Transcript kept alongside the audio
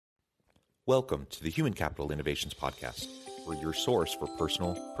Welcome to the Human Capital Innovations Podcast. We're your source for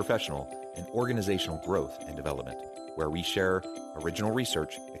personal, professional, and organizational growth and development, where we share original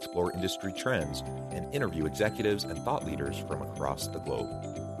research, explore industry trends, and interview executives and thought leaders from across the globe.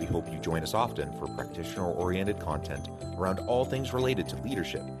 We hope you join us often for practitioner-oriented content around all things related to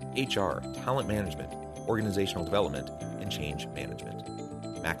leadership, HR, talent management, organizational development, and change management.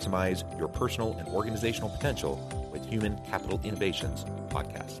 Maximize your personal and organizational potential with Human Capital Innovations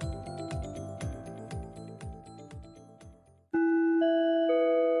Podcast.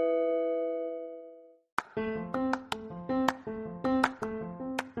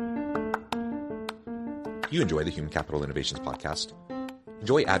 If you enjoy the Human Capital Innovations Podcast,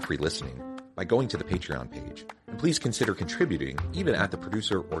 enjoy ad-free listening by going to the Patreon page, and please consider contributing even at the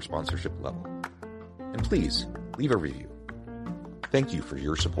producer or sponsorship level. And please leave a review. Thank you for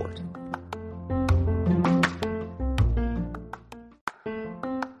your support.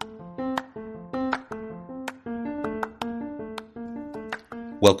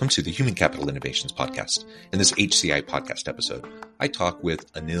 Welcome to the Human Capital Innovations Podcast. In this HCI podcast episode, I talk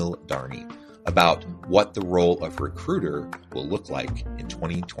with Anil Dharni about what the role of recruiter will look like in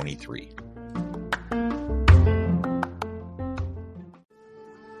 2023.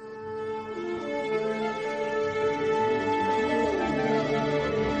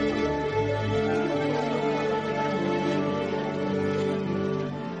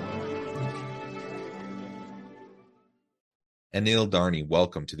 Anil Dharni,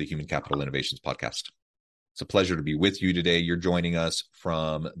 welcome to the Human Capital Innovations Podcast. It's a pleasure to be with you today. You're joining us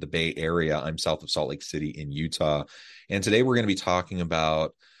from the Bay Area. I'm south of Salt Lake City in Utah. And today we're going to be talking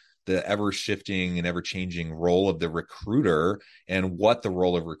about the ever-shifting and ever-changing role of the recruiter and what the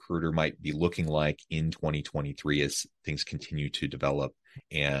role of recruiter might be looking like in 2023 as things continue to develop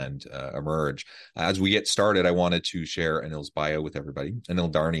and emerge. As we get started, I wanted to share Anil's bio with everybody.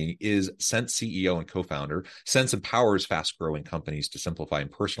 Anil Dharni is Sense CEO and co-founder. Sense empowers fast-growing companies to simplify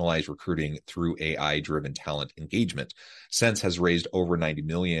and personalize recruiting through AI-driven talent engagement. Sense has raised over $90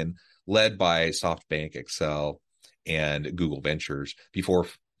 million, led by SoftBank, Excel, and Google Ventures. Before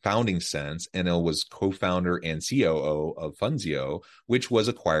founding Sense, Anil was co-founder and COO of Funzio, which was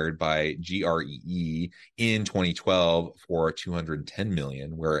acquired by GREE in 2012 for $210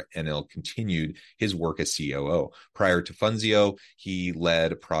 million, where Anil continued his work as COO. Prior to Funzio, he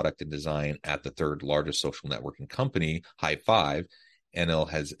led product and design at the third largest social networking company, High5. Anil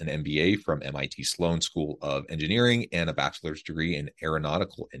has an MBA from MIT Sloan School of Engineering and a bachelor's degree in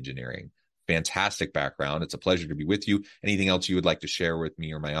aeronautical engineering. Fantastic background. It's a pleasure to be with you. Anything else you would like to share with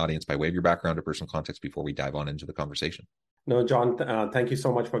me or my audience by way of your background or personal context before we dive on into the conversation? No, John, thank you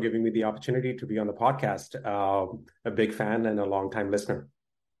so much for giving me the opportunity to be on the podcast. A big fan and a longtime listener.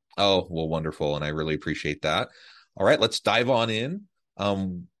 Oh, well, wonderful. And I really appreciate that. All right, let's dive on in.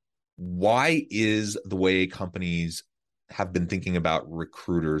 Why is the way companies have been thinking about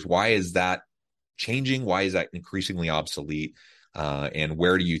recruiters, why is that changing? Why is that increasingly obsolete? And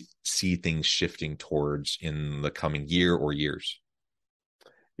where do you see things shifting towards in the coming year or years?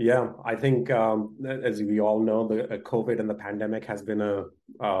 Yeah, I think as we all know, the COVID and the pandemic has been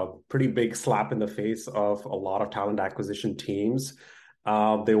a pretty big slap in the face of a lot of talent acquisition teams.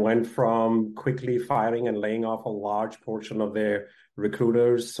 They went from quickly firing and laying off a large portion of their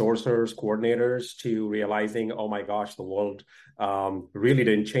recruiters, sourcers, coordinators to realizing, oh my gosh, the world really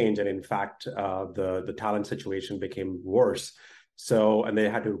didn't change. And in fact, the talent situation became worse. So, and they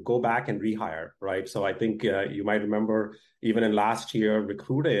had to go back and rehire, right? So I think you might remember even in last year,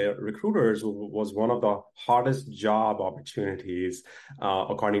 recruiters was one of the hardest job opportunities,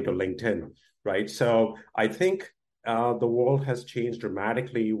 according to LinkedIn, right? So I think the world has changed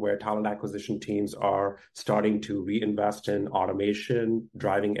dramatically where talent acquisition teams are starting to reinvest in automation,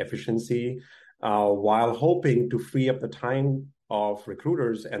 driving efficiency, while hoping to free up the time of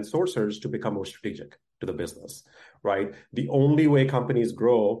recruiters and sourcers to become more strategic to the business, right? The only way companies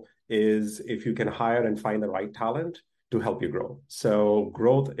grow is if you can hire and find the right talent to help you grow. So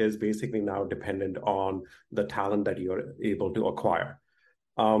growth is basically now dependent on the talent that you're able to acquire.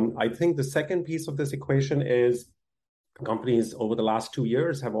 I think the second piece of this equation is companies over the last 2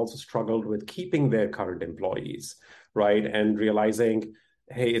 years have also struggled with keeping their current employees, right? And realizing,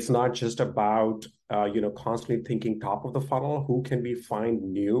 hey, it's not just about, constantly thinking top of the funnel, who can we find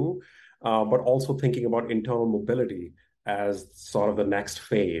new, but also thinking about internal mobility as sort of the next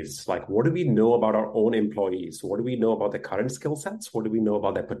phase. Like, what do we know about our own employees? What do we know about their current skill sets? What do we know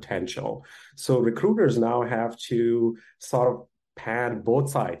about their potential? So recruiters now have to sort of pan both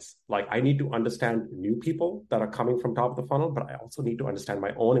sides. Like, I need to understand new people that are coming from top of the funnel, but I also need to understand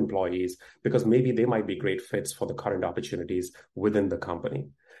my own employees because maybe they might be great fits for the current opportunities within the company.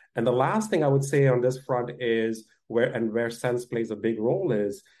 And the last thing I would say on this front is where sense plays a big role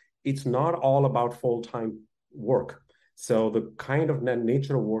is it's not all about full-time work. So the kind of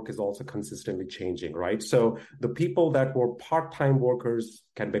nature of work is also consistently changing, right? So the people that were part-time workers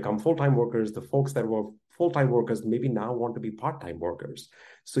can become full-time workers. The folks that were full-time workers maybe now want to be part-time workers.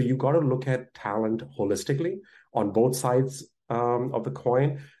 So you got to look at talent holistically on both sides of the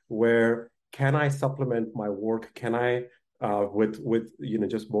coin. Where can I supplement my work? Can I with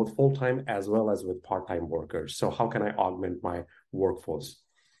just both full-time as well as with part-time workers? So how can I augment my workforce?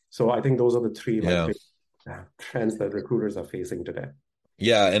 So I think those are the three like Yeah. big trends that recruiters are facing today.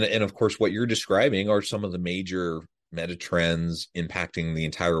 Yeah, and of course, what you're describing are some of the major meta trends impacting the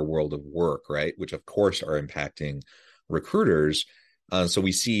entire world of work, right? Which of course are impacting recruiters. So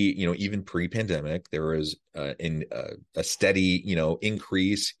we see, even pre-pandemic, there was a steady,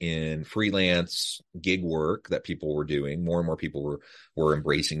 increase in freelance gig work that people were doing. More and more people were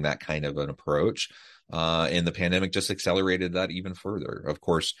embracing that kind of an approach. And the pandemic just accelerated that even further. Of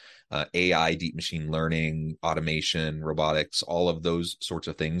course, AI, deep machine learning, automation, robotics, all of those sorts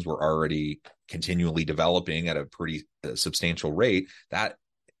of things were already continually developing at a pretty substantial rate. That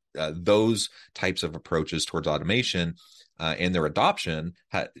those types of approaches towards automation and their adoption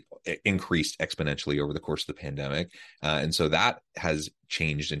had increased exponentially over the course of the pandemic. And so that has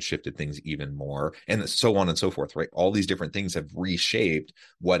changed and shifted things even more, and so on and so forth, right? All these different things have reshaped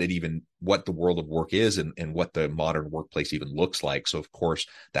what the world of work is and what the modern workplace even looks like. So of course,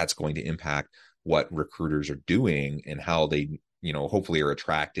 that's going to impact what recruiters are doing and how they, hopefully are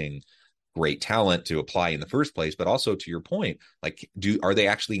attracting great talent to apply in the first place. But also, to your point, like, are they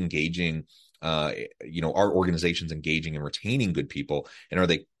actually engaging, are organizations engaging and retaining good people, and are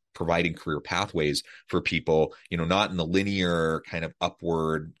they providing career pathways for people, not in the linear kind of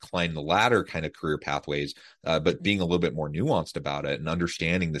upward climb the ladder kind of career pathways, but being a little bit more nuanced about it and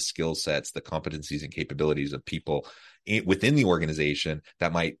understanding the skill sets, the competencies and capabilities of people within the organization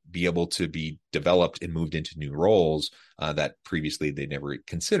that might be able to be developed and moved into new roles that previously they never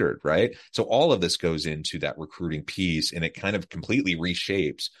considered, right? So all of this goes into that recruiting piece, and it kind of completely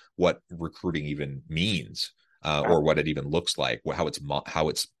reshapes what recruiting even means, or what it even looks like, how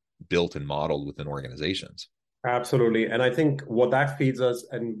it's built and modeled within organizations. Absolutely. And I think what that feeds us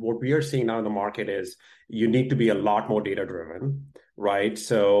and what we are seeing now in the market is you need to be a lot more data driven, right?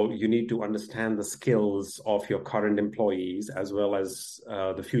 So you need to understand the skills of your current employees as well as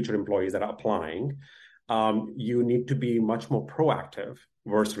the future employees that are applying. You need to be much more proactive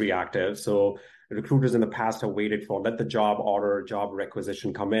versus reactive. So recruiters in the past have waited for let the job order, job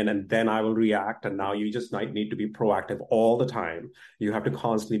requisition come in, and then I will react. And now you just need to be proactive all the time. You have to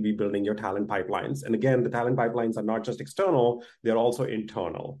constantly be building your talent pipelines. And again, the talent pipelines are not just external, they're also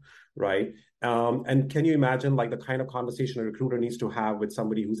internal, right? And can you imagine like the kind of conversation a recruiter needs to have with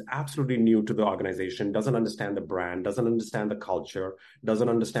somebody who's absolutely new to the organization, doesn't understand the brand, doesn't understand the culture, doesn't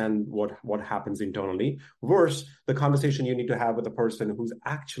understand what happens internally, versus the conversation you need to have with a person who's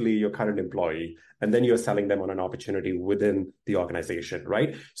actually your current employee, and then you're selling them on an opportunity within the organization,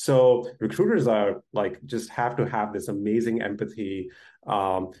 right? So recruiters are like just have to have this amazing empathy,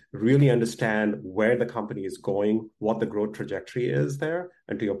 really understand where the company is going, what the growth trajectory is there,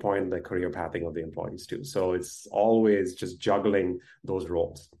 and to your point, the career pathing of the employees too. So it's always just juggling those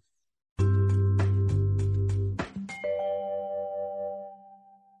roles.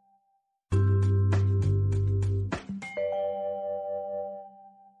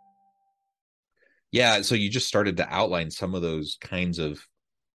 Yeah, so you just started to outline some of those kinds of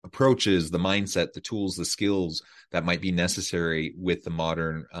approaches, the mindset, the tools, the skills that might be necessary with the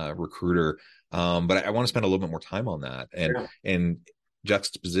modern recruiter. But I want to spend a little bit more time on that and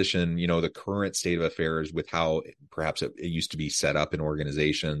juxtaposition, the current state of affairs with how perhaps it used to be set up in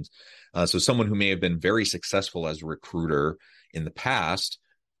organizations. So someone who may have been very successful as a recruiter in the past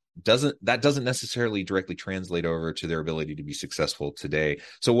doesn't necessarily directly translate over to their ability to be successful today.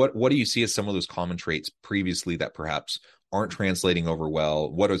 So what do you see as some of those common traits previously that perhaps aren't translating over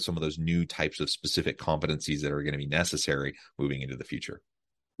well? What are some of those new types of specific competencies that are going to be necessary moving into the future?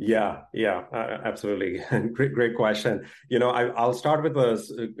 Yeah, absolutely. Great question. I'll start with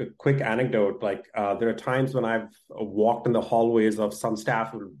a quick anecdote. Like, there are times when I've walked in the hallways of some of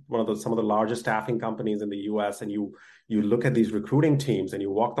the largest staffing companies in the U.S., and you look at these recruiting teams, and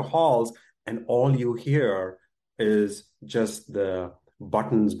you walk the halls, and all you hear is just the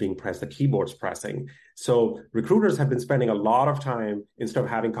buttons being pressed, the keyboards pressing. So recruiters have been spending a lot of time, instead of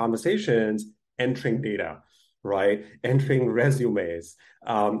having conversations, entering data. right? Entering resumes,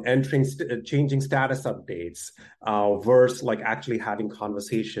 changing status updates, versus like actually having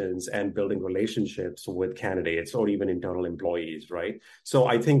conversations and building relationships with candidates or even internal employees, right? So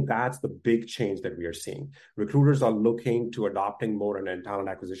I think that's the big change that we are seeing. Recruiters are looking to adopting more and talent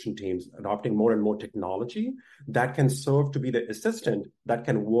acquisition teams, adopting more and more technology that can serve to be the assistant that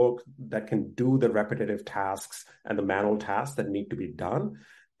can work, that can do the repetitive tasks and the manual tasks that need to be done,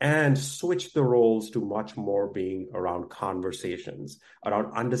 and switch the roles to much more being around conversations,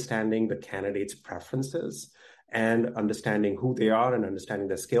 around understanding the candidate's preferences and understanding who they are and understanding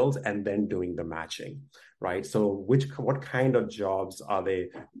their skills, and then doing the matching, right? So what kind of jobs are they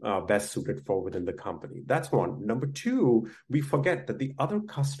best suited for within the company? That's one. Number two, we forget that the other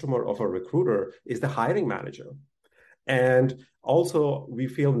customer of a recruiter is the hiring manager. And also, we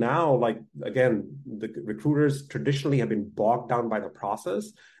feel now like, again, the recruiters traditionally have been bogged down by the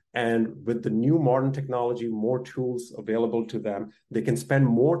process. And with the new modern technology, more tools available to them, they can spend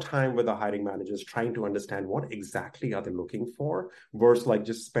more time with the hiring managers trying to understand what exactly are they looking for, versus like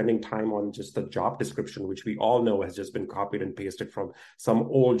just spending time on just the job description, which we all know has just been copied and pasted from some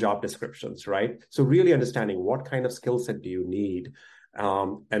old job descriptions, right? So really understanding what kind of skill set do you need,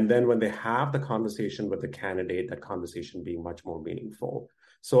 and then when they have the conversation with the candidate, that conversation being much more meaningful.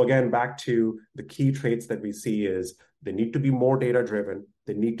 So again, back to the key traits that we see is they need to be more data driven.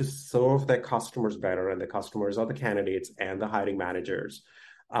 They need to serve their customers better, and the customers are the candidates and the hiring managers.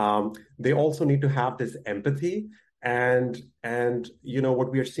 They also need to have this empathy. And you know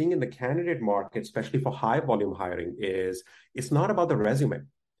what we are seeing in the candidate market, especially for high volume hiring, is it's not about the resume.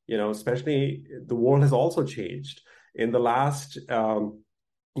 You know, especially the world has also changed in the last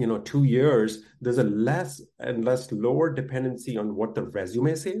 2 years. There's a less and less lower dependency on what the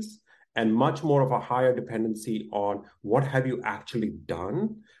resume says, and much more of a higher dependency on what have you actually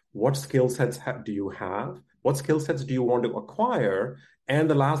done, what skill sets do you have, what skill sets do you want to acquire, and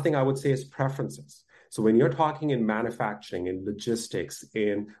the last thing I would say is preferences. So when you're talking in manufacturing, in logistics,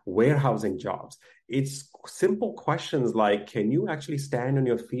 in warehousing jobs, it's simple questions like, can you actually stand on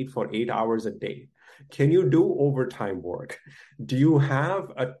your feet for 8 hours a day? Can you do overtime work? Do you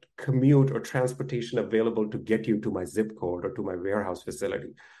have a commute or transportation available to get you to my zip code or to my warehouse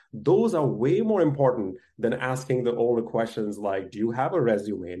facility? Those are way more important than asking the older questions like, do you have a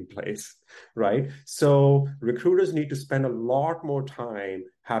resume in place, right? So recruiters need to spend a lot more time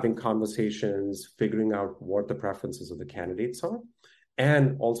having conversations, figuring out what the preferences of the candidates are,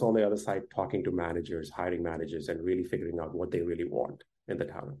 and also on the other side, talking to managers, hiring managers, and really figuring out what they really want in the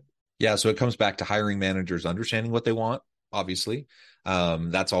talent. Yeah, so it comes back to hiring managers understanding what they want, obviously.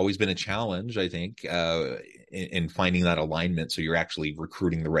 That's always been a challenge, I think, in finding that alignment. So you're actually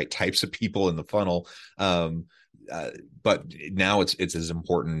recruiting the right types of people in the funnel. But now it's as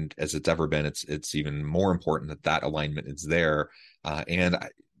important as it's ever been. It's even more important that alignment is there. And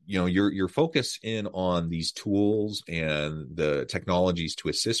your focus in on these tools and the technologies to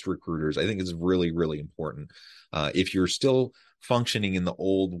assist recruiters, I think, is really, really important. If you're still functioning in the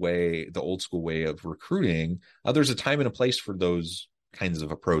old school way of recruiting, there's a time and a place for those kinds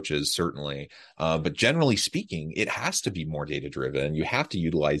of approaches, certainly. But generally speaking, it has to be more data driven. You have to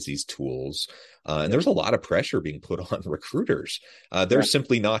utilize these tools. And there's a lot of pressure being put on recruiters. They're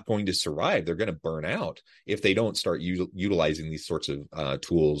simply not going to survive. They're going to burn out if they don't start utilizing these sorts of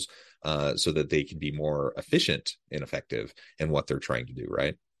tools so that they can be more efficient and effective in what they're trying to do,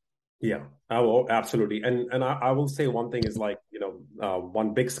 right? Yeah, absolutely. And I will say one thing is like,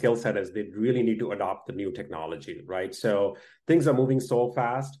 one big skill set is they really need to adopt the new technology, right? So things are moving so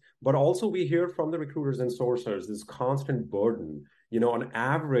fast, but also we hear from the recruiters and sourcers this constant burden. On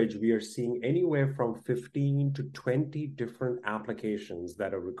average, we are seeing anywhere from 15 to 20 different applications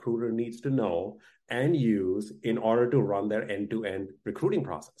that a recruiter needs to know and use in order to run their end-to-end recruiting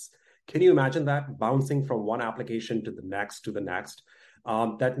process. Can you imagine that, bouncing from one application to the next to the next?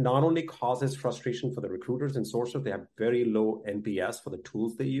 That not only causes frustration for the recruiters and sourcers, they have very low NPS for the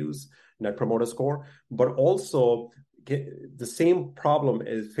tools they use, Net Promoter Score, but also the same problem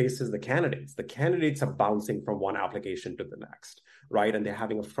faces the candidates. The candidates are bouncing from one application to the next, right? And they're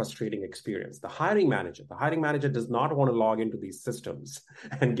having a frustrating experience. The hiring manager does not want to log into these systems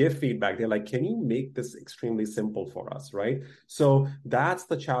and give feedback. They're like, can you make this extremely simple for us, right? So that's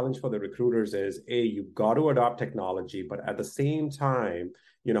the challenge for the recruiters is, you've got to adopt technology, but at the same time,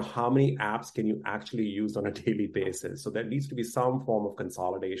 how many apps can you actually use on a daily basis? So there needs to be some form of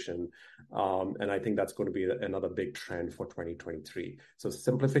consolidation. And I think that's going to be another big trend for 2023. So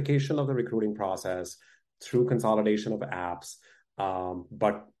simplification of the recruiting process through consolidation of apps,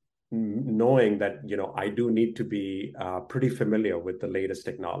 but knowing that, I do need to be pretty familiar with the latest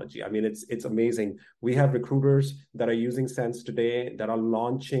technology. I mean, it's amazing. We have recruiters that are using Sense today that are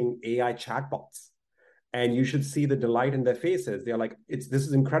launching AI chatbots, and you should see the delight in their faces. They're like, this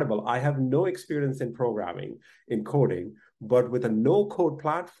is incredible. I have no experience in programming, in coding, but with a no-code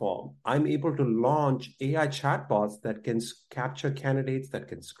platform, I'm able to launch AI chatbots that can capture candidates, that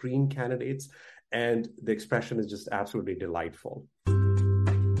can screen candidates, and the expression is just absolutely delightful.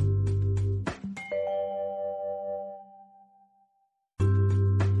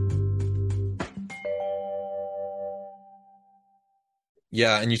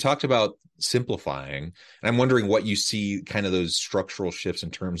 Yeah, and you talked about simplifying, and I'm wondering what you see kind of those structural shifts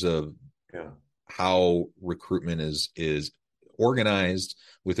in terms of how recruitment is organized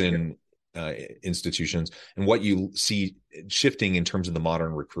within institutions, and what you see shifting in terms of the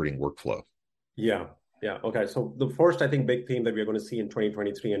modern recruiting workflow. Yeah. Okay. So the first, I think, big theme that we're going to see in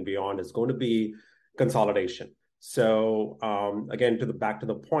 2023 and beyond is going to be consolidation. So again, back to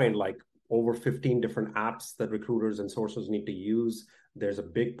the point, like over 15 different apps that recruiters and sourcers need to use. There's a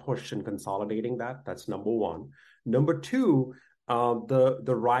big push in consolidating that. That's number one. Number two,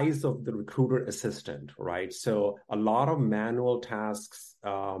 the rise of the recruiter assistant, right? So a lot of manual tasks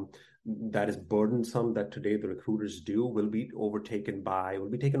that is burdensome that today the recruiters do will be taken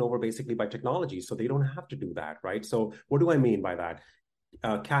over basically by technology. So they don't have to do that, right? So what do I mean by that?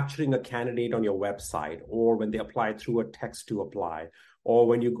 Capturing a candidate on your website, or when they apply through a text to apply, or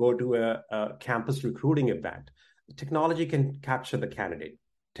when you go to a campus recruiting event, technology can capture the candidate.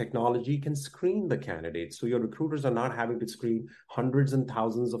 Technology can screen the candidates. So your recruiters are not having to screen hundreds and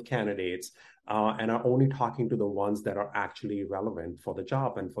thousands of candidates and are only talking to the ones that are actually relevant for the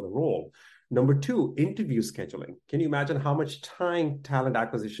job and for the role. Number two, interview scheduling. Can you imagine how much time talent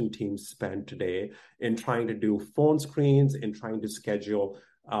acquisition teams spend today in trying to do phone screens, in trying to schedule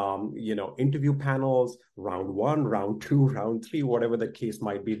interview panels, round one, round two, round three, whatever the case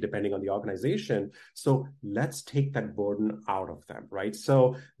might be, depending on the organization. So let's take that burden out of them, right?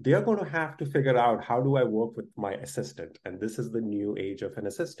 So they're going to have to figure out, how do I work with my assistant? And this is the new age of an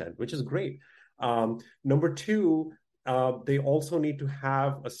assistant, which is great. Number two, they also need to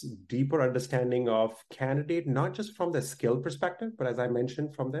have a deeper understanding of candidate, not just from the skill perspective, but as I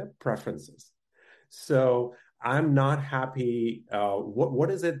mentioned, from their preferences. So I'm not happy.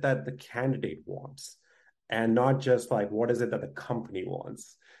 What is it that the candidate wants? And not just like, what is it that the company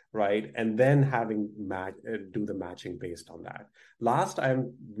wants, right? And then do the matching based on that.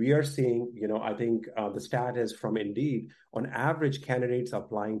 We are seeing, I think the stat is from Indeed, on average, candidates are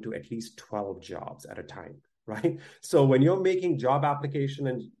applying to at least 12 jobs at a time, right? So when you're making job application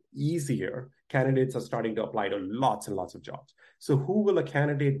and easier, candidates are starting to apply to lots and lots of jobs. So who will a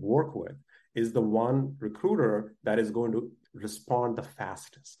candidate work with is the one recruiter that is going to respond the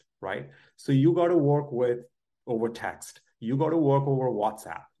fastest, right? So you got to work with over text. You got to work over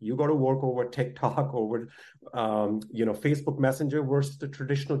WhatsApp. You got to work over TikTok, over Facebook Messenger versus the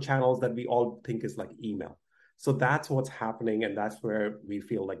traditional channels that we all think is like email. So that's what's happening, and that's where we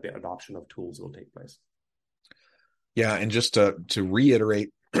feel like the adoption of tools will take place. Yeah, and just to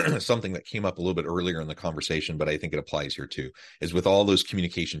reiterate something that came up a little bit earlier in the conversation, but I think it applies here too, is with all those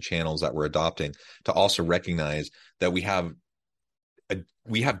communication channels that we're adopting, to also recognize that we have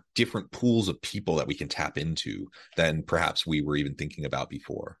different pools of people that we can tap into than perhaps we were even thinking about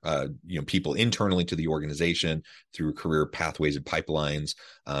before. People internally to the organization through career pathways and pipelines,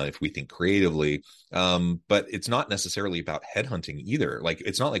 if we think creatively. But it's not necessarily about headhunting either. Like,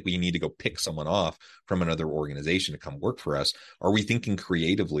 it's not like we need to go pick someone off from another organization to come work for us. Are we thinking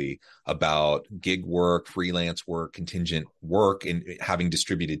creatively about gig work, freelance work, contingent work, and having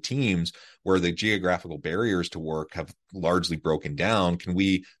distributed teams where the geographical barriers to work have largely broken down? Can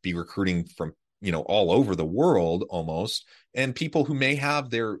we be recruiting from all over the world almost, and people who may have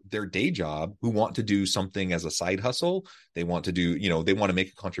their day job who want to do something as a side hustle? They want to do, they want to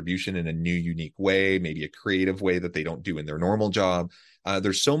make a contribution in a new, unique way, maybe a creative way that they don't do in their normal job.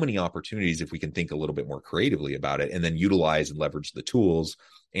 There's so many opportunities if we can think a little bit more creatively about it, and then utilize and leverage the tools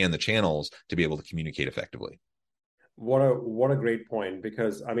and the channels to be able to communicate effectively. What a great point,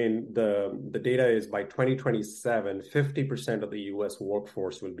 because I mean the data is by 2027, 50% of the US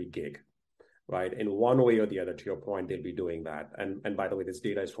workforce will be gig, right? In one way or the other, to your point, they'll be doing that. And by the way, this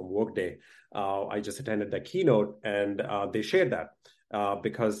data is from Workday. I just attended that keynote, and they shared that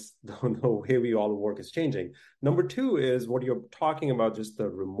because the way we all work is changing. Number two is what you're talking about, just the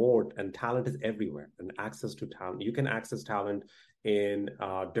remote, and talent is everywhere, and access to talent. You can access talent in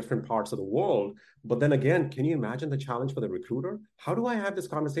different parts of the world. But then again, can you imagine the challenge for the recruiter? How do I have this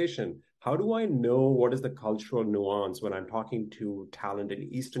conversation? How do I know what is the cultural nuance when I'm talking to talent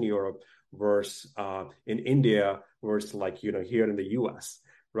in Eastern Europe versus in India versus here in the US,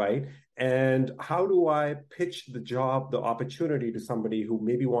 right? And how do I pitch the job, the opportunity to somebody who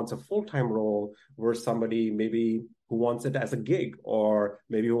maybe wants a full-time role versus somebody maybe who wants it as a gig or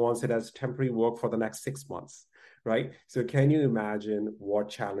maybe who wants it as temporary work for the next 6 months, right? So can you imagine what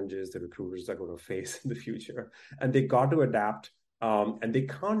challenges the recruiters are going to face in the future? And they got to adapt, and they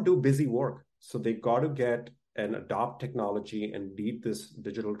can't do busy work. So they got to get and adopt technology and lead this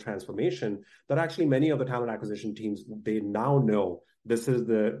digital transformation that actually many of the talent acquisition teams, they now know this is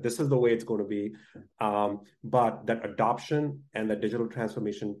the way it's going to be. But that adoption and that digital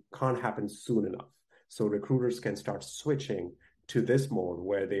transformation can't happen soon enough. So recruiters can start switching to this mode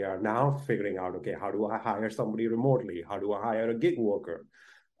where they are now figuring out, okay, how do I hire somebody remotely? How do I hire a gig worker?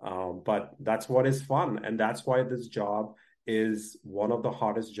 But that's what is fun. And that's why this job is one of the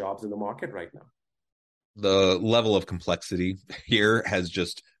hottest jobs in the market right now. The level of complexity here has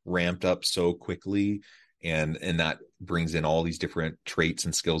just ramped up so quickly. And that brings in all these different traits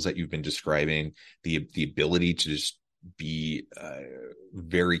and skills that you've been describing, the ability to just be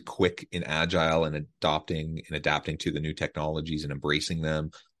very quick and agile and adapting to the new technologies and embracing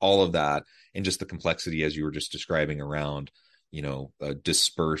them, all of that. And just the complexity, as you were just describing, around, a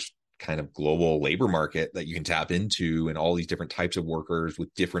dispersed kind of global labor market that you can tap into, and all these different types of workers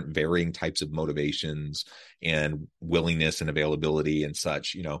with different varying types of motivations and willingness and availability and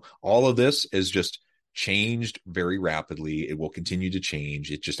such. All of this is just changed very rapidly. It will continue to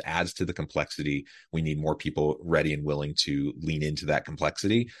change. It just adds to the complexity. We need more people ready and willing to lean into that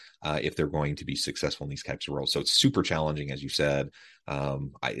complexity if they're going to be successful in these types of roles. So it's super challenging, as you said.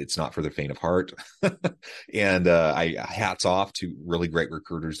 It's not for the faint of heart. And I hats off to really great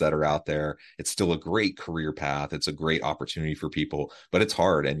recruiters that are out there. It's still a great career path. It's a great opportunity for people, but it's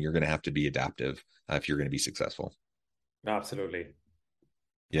hard, and you're going to have to be adaptive if you're going to be successful. Absolutely.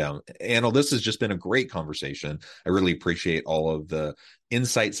 Yeah. Anil, this has just been a great conversation. I really appreciate all of the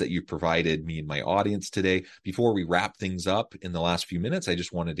insights that you've provided me and my audience today. Before we wrap things up in the last few minutes, I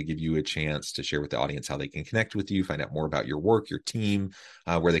just wanted to give you a chance to share with the audience how they can connect with you, find out more about your work, your team,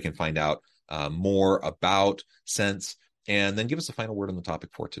 where they can find out more about Sense, and then give us a final word on the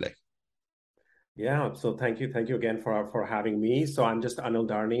topic for today. Yeah, so thank you again for having me. So I'm just Anil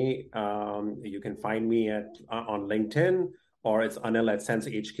Dharni. You can find me on LinkedIn, or it's Anil at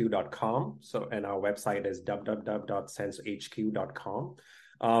sensehq.com. So, and our website is www.sensehq.com.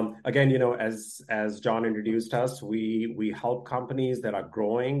 Again, as John introduced us, we help companies that are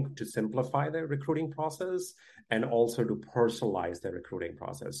growing to simplify their recruiting process and also to personalize their recruiting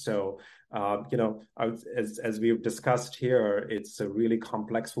process. So, as we've discussed here, it's a really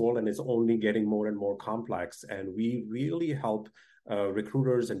complex world, and it's only getting more and more complex. And we really help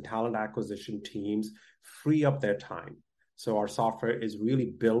recruiters and talent acquisition teams free up their time. So our software is really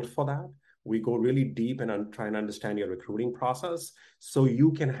built for that. We go really deep and try and understand your recruiting process so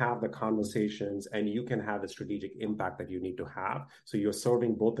you can have the conversations and you can have the strategic impact that you need to have. So you're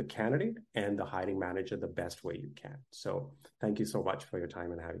serving both the candidate and the hiring manager the best way you can. So thank you so much for your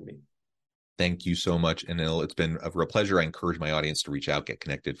time and having me. Thank you so much, Anil. It's been a real pleasure. I encourage my audience to reach out, get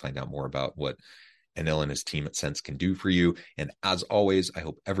connected, find out more about what Anil and his team at Sense can do for you. And as always, I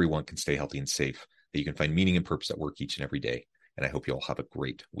hope everyone can stay healthy and safe, that you can find meaning and purpose at work each and every day. And I hope you all have a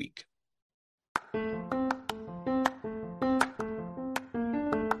great week. Do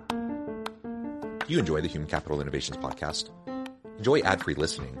you enjoy the Human Capital Innovations podcast? Enjoy ad-free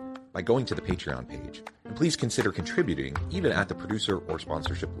listening by going to the Patreon page. And please consider contributing even at the producer or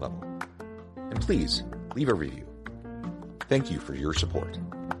sponsorship level. And please leave a review. Thank you for your support.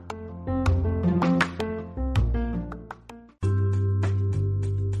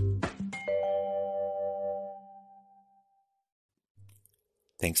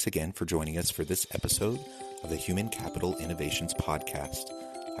 Thanks again for joining us for this episode of the Human Capital Innovations podcast.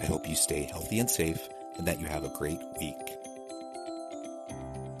 I hope you stay healthy and safe and that you have a great week.